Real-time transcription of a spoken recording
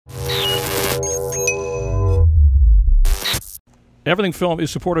Everything Film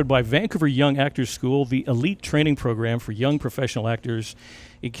is supported by Vancouver Young Actors School, the elite training program for young professional actors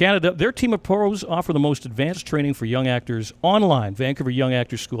in Canada. Their team of pros offer the most advanced training for young actors online,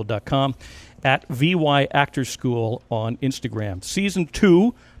 VancouverYoungActorsSchool.com, at VY Actors School on Instagram. Season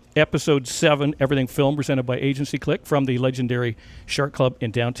 2, Episode 7, Everything Film, presented by Agencyclick from the legendary Shark Club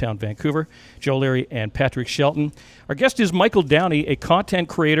in downtown Vancouver. Joe Leary and Patrick Shelton. Our guest is Michael Downie, a content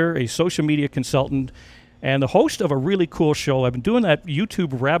creator, a social media consultant, and the host of a really cool show. I've been doing that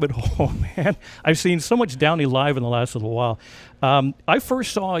YouTube rabbit hole, man. I've seen so much Downie live in the last little while. I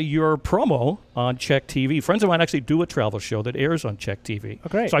first saw your promo on Check TV. Friends of mine actually do a travel show that airs on Check TV. Oh,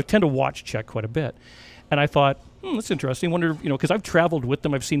 great. So I tend to watch Check quite a bit. And I thought, that's interesting. Wonder, because I've traveled with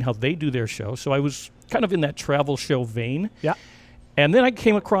them. I've seen how they do their show. So I was kind of in that travel show vein. Yeah. And then I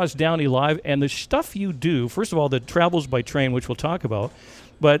came across Downie live, and the stuff you do, first of all, the travels by train, which we'll talk about,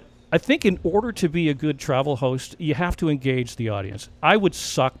 but I think in order to be a good travel host, you have to engage the audience. I would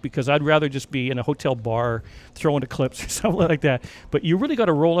suck because I'd rather just be in a hotel bar throwing the clips or something like that. But you really got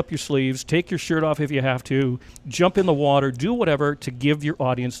to roll up your sleeves, take your shirt off if you have to, jump in the water, do whatever to give your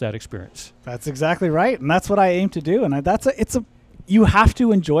audience that experience. That's exactly right, and that's what I aim to do. And you have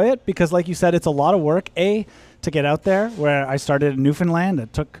to enjoy it because, like you said, it's a lot of work. To get out there, where I started in Newfoundland,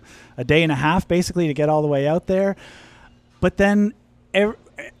 it took a day and a half basically to get all the way out there. But then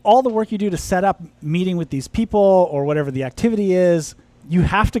all the work you do to set up meeting with these people or whatever the activity is, you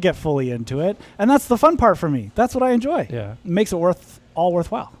have to get fully into it. And that's the fun part for me. That's what I enjoy. Yeah. It makes it all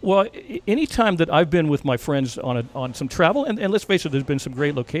worthwhile. Well, any time that I've been with my friends on some travel, and let's face it, there's been some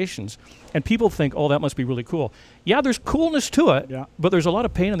great locations, and people think, oh, that must be really cool. Yeah, there's coolness to it, but there's a lot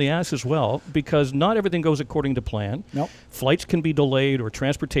of pain in the ass as well, because not everything goes according to plan. Nope. Flights can be delayed, or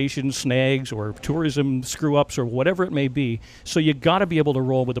transportation snags, or tourism screw-ups, or whatever it may be. So you got to be able to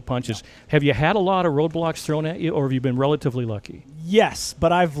roll with the punches. Have you had a lot of roadblocks thrown at you, or have you been relatively lucky? Yes,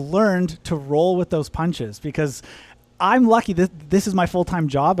 but I've learned to roll with those punches because I'm lucky that this is my full-time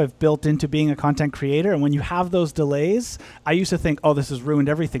job. I've built into being a content creator. And when you have those delays, I used to think, oh, this has ruined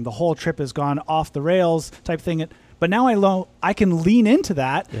everything. The whole trip has gone off the rails type thing. But now I can lean into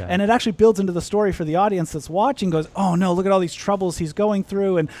that, and it actually builds into the story for the audience that's watching, goes, oh, no, look at all these troubles he's going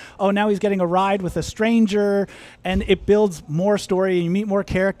through, and, oh, now he's getting a ride with a stranger, and it builds more story, and you meet more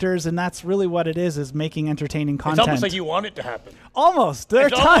characters, and that's really what it is making entertaining content. It's almost like you want it to happen. Almost.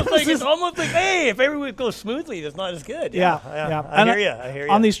 It's almost like, hey, if everything goes smoothly, it's not as good. Yeah. I hear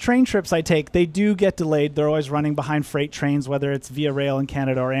you. On these train trips I take, they do get delayed. They're always running behind freight trains, whether it's Via Rail in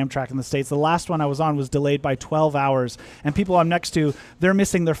Canada or Amtrak in the States. The last one I was on was delayed by 12 hours. And people I'm next to, they're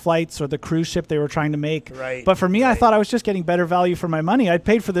missing their flights or the cruise ship they were trying to make. Right. But for me, I thought I was just getting better value for my money. I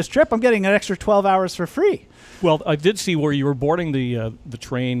paid for this trip. I'm getting an extra 12 hours for free. Well, I did see where you were boarding the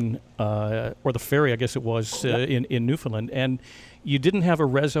train or the ferry, I guess it was, in Newfoundland, and you didn't have a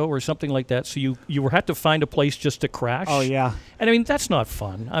reso or something like that, so you had to find a place just to crash. Oh, yeah. And I mean, that's not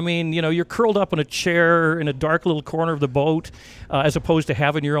fun. I mean, you're curled up in a chair in a dark little corner of the boat as opposed to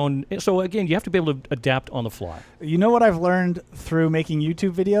having your own. So again, you have to be able to adapt on the fly. You know what I've learned through making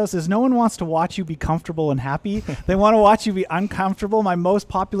YouTube videos is no one wants to watch you be comfortable and happy. They want to watch you be uncomfortable. My most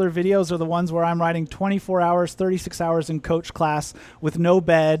popular videos are the ones where I'm riding 24 hours, 36 hours in coach class with no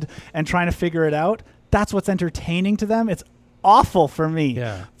bed and trying to figure it out. That's what's entertaining to them. It's awful for me.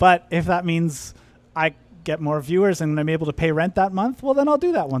 Yeah. But if that means I get more viewers and I'm able to pay rent that month, well, then I'll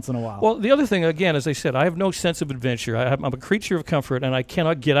do that once in a while. Well, the other thing, again, as I said, I have no sense of adventure. I'm a creature of comfort, and I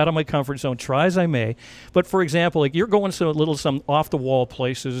cannot get out of my comfort zone, try as I may. But, for example, like you're going to some off-the-wall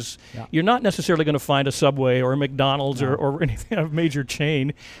places. Yeah. You're not necessarily going to find a Subway or a McDonald's or anything of major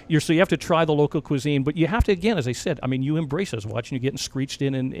chain. So you have to try the local cuisine. But you have to, again, as I said, I mean, you embrace us watching you getting screeched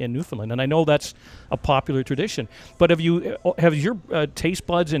in Newfoundland. And I know that's a popular tradition. But have your taste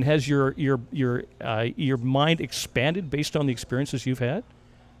buds and has your mind expanded based on the experiences you've had?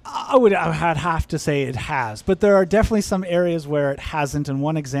 I'd have to say it has, but there are definitely some areas where it hasn't. And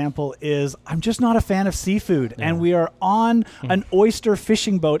one example is I'm just not a fan of seafood. Yeah. And we are on an oyster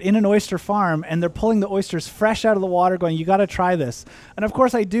fishing boat in an oyster farm, and they're pulling the oysters fresh out of the water going, you got to try this. And of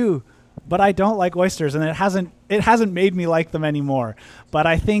course I do, but I don't like oysters, and it hasn't made me like them anymore. But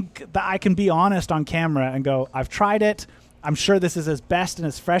I think that I can be honest on camera and go, I've tried it. I'm sure this is as best and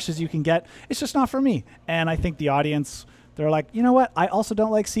as fresh as you can get. It's just not for me. And I think the audience, they're like, you know what? I also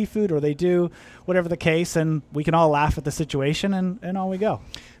don't like seafood, or they do, whatever the case, and we can all laugh at the situation, and on we go.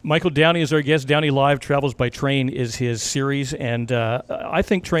 Michael Downie is our guest. Downie Live Travels by Train is his series, and I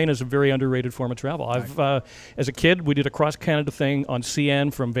think train is a very underrated form of travel. I've, as a kid, we did a cross-Canada thing on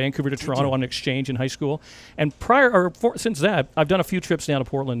CN from Vancouver to Toronto on exchange in high school, and since that, I've done a few trips down to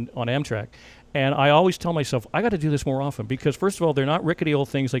Portland on Amtrak. And I always tell myself, I got to do this more often because, first of all, they're not rickety old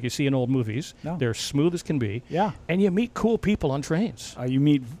things like you see in old movies. No. They're smooth as can be. Yeah. And you meet cool people on trains. You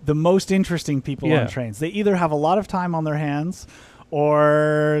meet the most interesting people on trains. They either have a lot of time on their hands,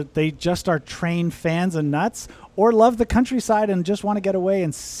 or they just are train fans and nuts, or love the countryside and just want to get away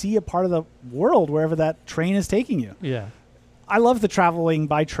and see a part of the world wherever that train is taking you. Yeah. I love the traveling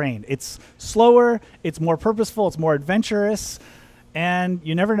by train. It's slower, it's more purposeful, it's more adventurous, and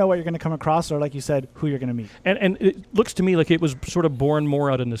you never know what you're going to come across or, like you said, who you're going to meet. And it looks to me like it was sort of born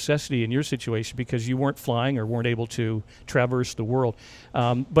more out of necessity in your situation because you weren't flying or weren't able to traverse the world.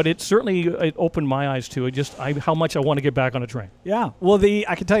 But it certainly opened my eyes to how much I want to get back on a train. Yeah. Well,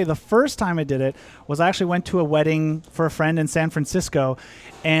 I can tell you the first time I did it was I actually went to a wedding for a friend in San Francisco,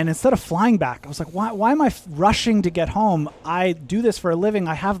 and instead of flying back, I was like, why am I rushing to get home? I do this for a living.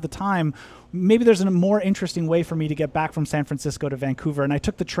 I have the time. Maybe there's a more interesting way for me to get back from San Francisco to Vancouver. And I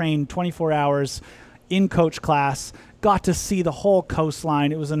took the train 24 hours in coach class, got to see the whole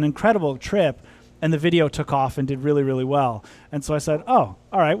coastline. It was an incredible trip. And the video took off and did really, really well. And so I said, oh,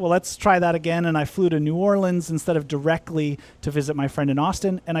 all right, well, let's try that again. And I flew to New Orleans instead of directly to visit my friend in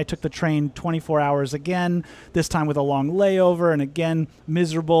Austin. And I took the train 24 hours again, this time with a long layover and again,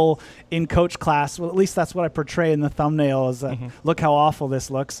 miserable in coach class. Well, at least that's what I portray in the thumbnail is look how awful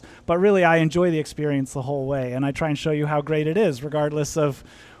this looks. But really, I enjoy the experience the whole way. And I try and show you how great it is, regardless of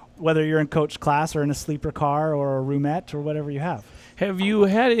whether you're in coach class or in a sleeper car or a roomette or whatever you have. Have you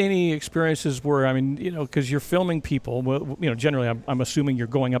had any experiences where, I mean, because you're filming people, well, generally I'm assuming you're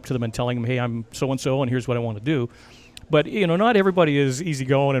going up to them and telling them, hey, I'm so-and-so and here's what I want to do. But, not everybody is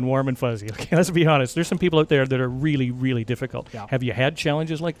easygoing and warm and fuzzy. Okay, let's be honest. There's some people out there that are really, really difficult. Yeah. Have you had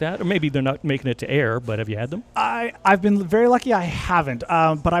challenges like that? Or maybe they're not making it to air, but have you had them? I've been very lucky I haven't.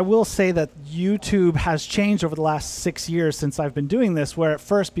 But I will say that YouTube has changed over the last 6 years since I've been doing this, where at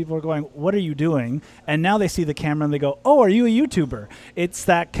first people are going, what are you doing? And now they see the camera and they go, oh, are you a YouTuber? It's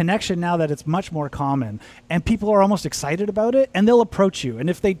that connection now that it's much more common. And people are almost excited about it, and they'll approach you. And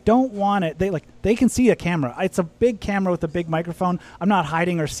if they don't want it, they can see a camera. It's a big camera with a big microphone. I'm not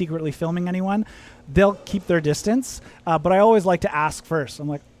hiding or secretly filming anyone. They'll keep their distance, but I always like to ask first. I'm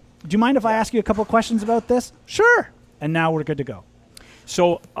like, do you mind if I ask you a couple questions about this? Sure. And now we're good to go.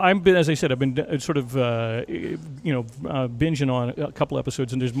 So as I said, I've been sort of, binging on a couple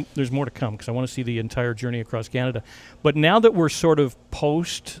episodes, and there's more to come because I want to see the entire journey across Canada. But now that we're sort of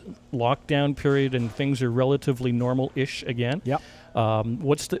post-lockdown period and things are relatively normal-ish again, yep.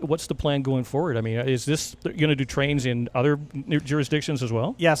 What's the plan going forward? I mean, is this going to do trains in other jurisdictions as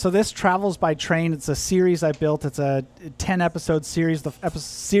well? Yeah, so this Travels by Train, it's a series I built. It's a 10-episode series.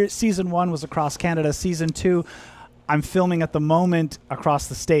 Season 1 was across Canada. Season 2, I'm filming at the moment across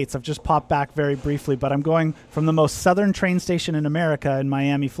the states. I've just popped back very briefly, but I'm going from the most southern train station in America in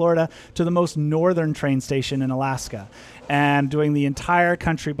Miami, Florida, to the most northern train station in Alaska, and doing the entire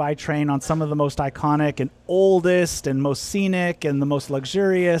country by train on some of the most iconic and oldest and most scenic and the most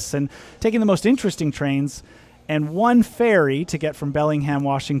luxurious, and taking the most interesting trains and one ferry to get from Bellingham,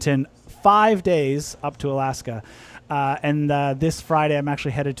 Washington, 5 days up to Alaska. And this Friday, I'm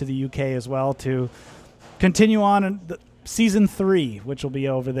actually headed to the UK as well to continue on in season 3, which will be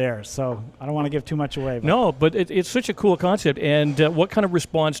over there. So I don't want to give too much away. But no, but it's such a cool concept. And what kind of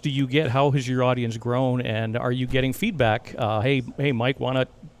response do you get? How has your audience grown? And are you getting feedback? Hey, Mike, why not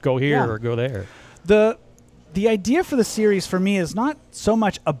go here or go there? The idea for the series for me is not so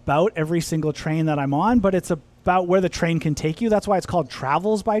much about every single train that I'm on, but it's about where the train can take you. That's why it's called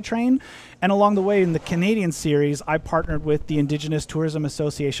Travels by Train. And along the way in the Canadian series, I partnered with the Indigenous Tourism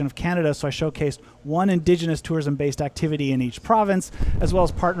Association of Canada, so I showcased one Indigenous tourism-based activity in each province, as well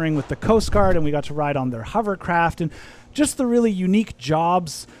as partnering with the Coast Guard, and we got to ride on their hovercraft, and just the really unique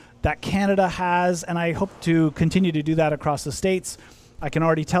jobs that Canada has, and I hope to continue to do that across the States. I can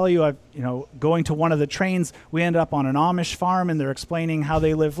already tell you, going to one of the trains, we ended up on an Amish farm, and they're explaining how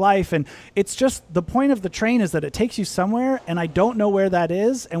they live life. And it's just, the point of the train is that it takes you somewhere, and I don't know where that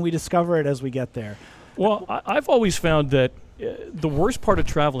is, and we discover it as we get there. Well, I've always found that the worst part of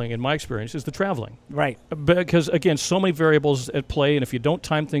traveling, in my experience, is the traveling. Right. Because, again, so many variables at play, and if you don't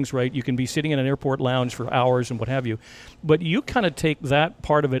time things right, you can be sitting in an airport lounge for hours and what have you. But you kind of take that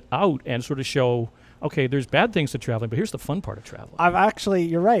part of it out and sort of show, okay, there's bad things to traveling, but here's the fun part of traveling.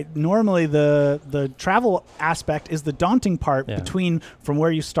 You're right. Normally, the travel aspect is the daunting part between from where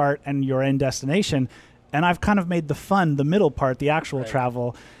you start and your end destination. And I've kind of made the fun, the middle part, the actual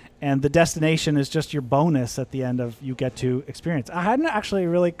travel. And the destination is just your bonus at the end of you get to experience. I hadn't actually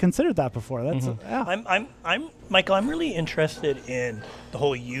really considered that before. That's I'm Michael, I'm really interested in the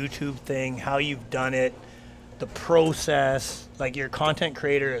whole YouTube thing, how you've done it, the process, like you're a content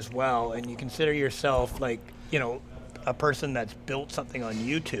creator as well, and you consider yourself like, you know, a person that's built something on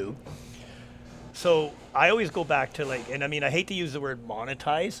YouTube. So I always go back to like, and I mean, I hate to use the word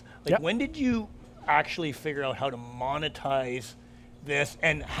monetize. Like when did you actually figure out how to monetize this,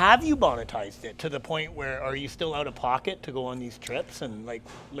 and have you monetized it to the point where are you still out of pocket to go on these trips, and like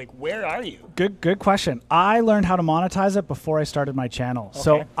where are you? Good question. I learned how to monetize it before I started my channel.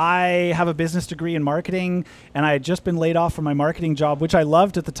 So I have a business degree in marketing, and I had just been laid off from my marketing job, which I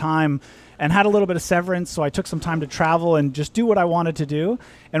loved at the time, and had a little bit of severance. So I took some time to travel and just do what I wanted to do,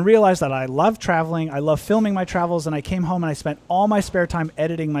 and realized that I love traveling, I love filming my travels, and I came home and I spent all my spare time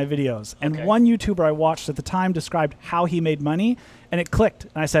editing my videos. And one YouTuber I watched at the time described how he made money, and it clicked.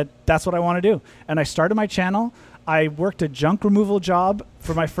 And I said, that's what I want to do. And I started my channel. I worked a junk removal job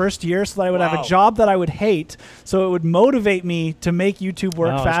for my first year so that I would have a job that I would hate, so it would motivate me to make YouTube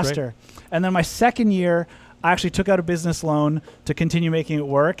work faster. And then my second year, I actually took out a business loan to continue making it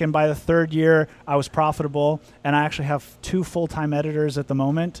work. And by the third year, I was profitable. And I actually have 2 full-time editors at the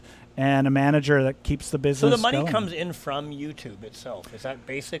moment and a manager that keeps the business So the money going. comes in from YouTube itself. Is that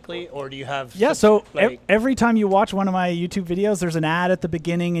basically, or do you have? Yeah. So like every time you watch one of my YouTube videos, there's an ad at the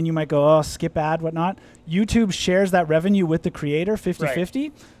beginning, and you might go, "Oh, skip ad, whatnot." YouTube shares that revenue with the creator,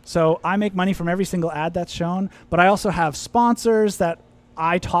 50-50. So I make money from every single ad that's shown, but I also have sponsors that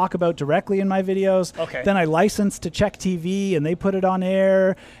I talk about directly in my videos. Then I license to Check TV, and they put it on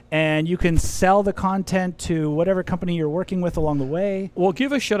air, and you can sell the content to whatever company you're working with along the way. Well,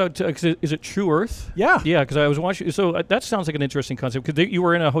 give a shout out to, is it True Earth? Yeah. Yeah, because I was watching, so that sounds like an interesting concept, because you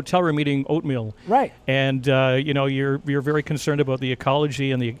were in a hotel room eating oatmeal. Right. And, you know, you're very concerned about the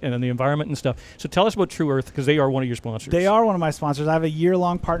ecology and the environment and stuff. So tell us about True Earth, because they are one of your sponsors. They are one of my sponsors. I have a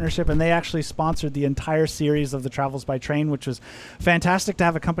year-long partnership, and they actually sponsored the entire series of the Travels by Train, which was fantastic to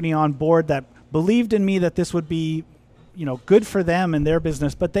have a company on board that believed in me that this would be, you know, good for them and their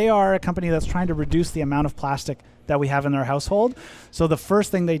business. But they are a company that's trying to reduce the amount of plastic that we have in their household. So the first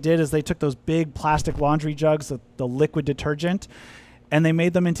thing they did is they took those big plastic laundry jugs, the liquid detergent, and they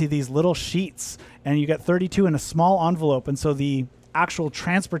made them into these little sheets. And you get 32 in a small envelope. And so the actual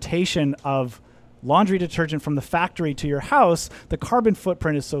transportation of laundry detergent from the factory to your house, the carbon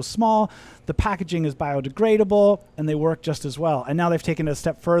footprint is so small, the packaging is biodegradable, and they work just as well. And now they've taken it a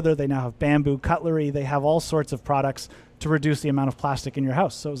step further. They now have bamboo cutlery. They have all sorts of products to reduce the amount of plastic in your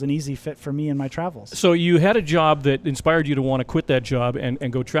house. So it was an easy fit for me in my travels. So you had a job that inspired you to want to quit that job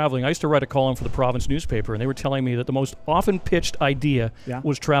and go traveling. I used to write a column for the Province newspaper, and they were telling me that the most often pitched idea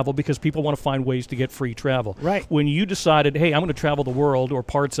was travel, because people want to find ways to get free travel. Right. When you decided, hey, I'm going to travel the world, or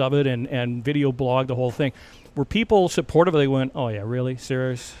parts of it, and video blog, the whole thing, were people supportive? They went, oh yeah, really?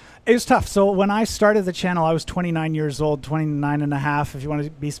 Serious? It was tough. So when I started the channel, I was 29 years old, 29 and a half, if you want to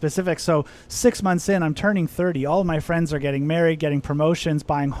be specific. So 6 months in, I'm turning 30. All of my friends are getting married, getting promotions,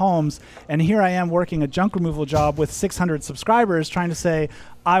 buying homes. And here I am working a junk removal job with 600 subscribers, trying to say,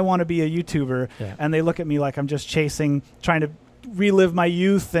 I want to be a YouTuber. Yeah. And they look at me like I'm just chasing, trying to relive my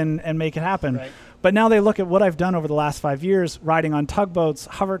youth and make it happen. Right. But now they look at what I've done over the last 5 years, riding on tugboats,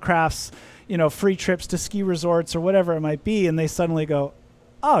 hovercrafts, you know, free trips to ski resorts or whatever it might be. And they suddenly go,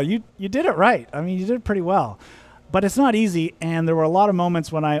 oh, you did it right. I mean, you did it pretty well. But it's not easy, and there were a lot of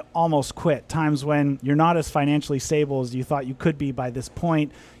moments when I almost quit, times when you're not as financially stable as you thought you could be by this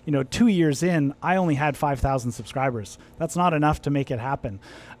point. You know, 2 years in, I only had 5,000 subscribers. That's not enough to make it happen.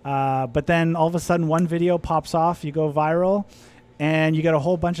 But then all of a sudden, one video pops off, you go viral, and you get a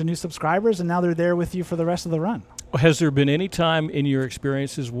whole bunch of new subscribers, and now they're there with you for the rest of the run. Has there been any time in your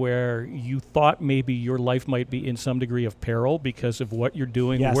experiences where you thought maybe your life might be in some degree of peril because of what you're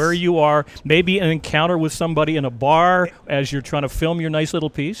doing, where you are, maybe an encounter with somebody in a bar as you're trying to film your nice little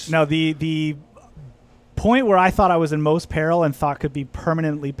piece? No, the point where I thought I was in most peril and thought could be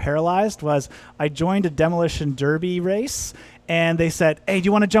permanently paralyzed was I joined a demolition derby race, and they said, hey, do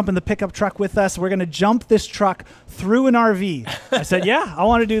you want to jump in the pickup truck with us? We're going to jump this truck through an RV. I said, yeah, I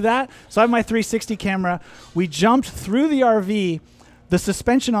want to do that. So I have my 360 camera. We jumped through the RV. The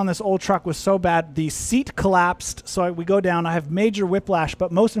suspension on this old truck was so bad, the seat collapsed. So we go down. I have major whiplash.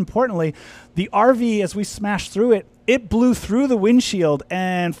 But most importantly, the RV, as we smashed through it, it blew through the windshield,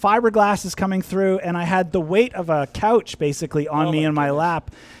 and fiberglass is coming through. And I had the weight of a couch basically on me in my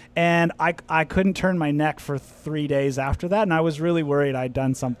lap. And I couldn't turn my neck for 3 days after that, and I was really worried I'd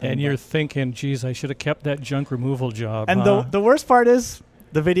done something. And you're thinking, geez, I should have kept that junk removal job. And the worst part is,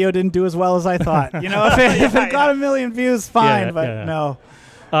 the video didn't do as well as I thought. You know, if it got 1 million views, fine, but no.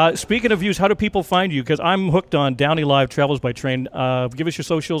 Speaking of views, how do people find you? Because I'm hooked on Downie Live Travels by Train. Give us your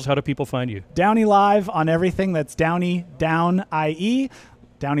socials. How do people find you? Downie Live on everything. That's Downie, down, I-E.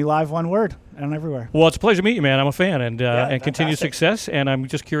 Downie Live, one word, and everywhere. Well, it's a pleasure to meet you, man. I'm a fan, and continued fantastic. success. And I'm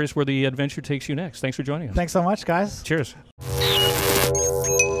just curious where the adventure takes you next. Thanks for joining us. Thanks so much, guys. Cheers.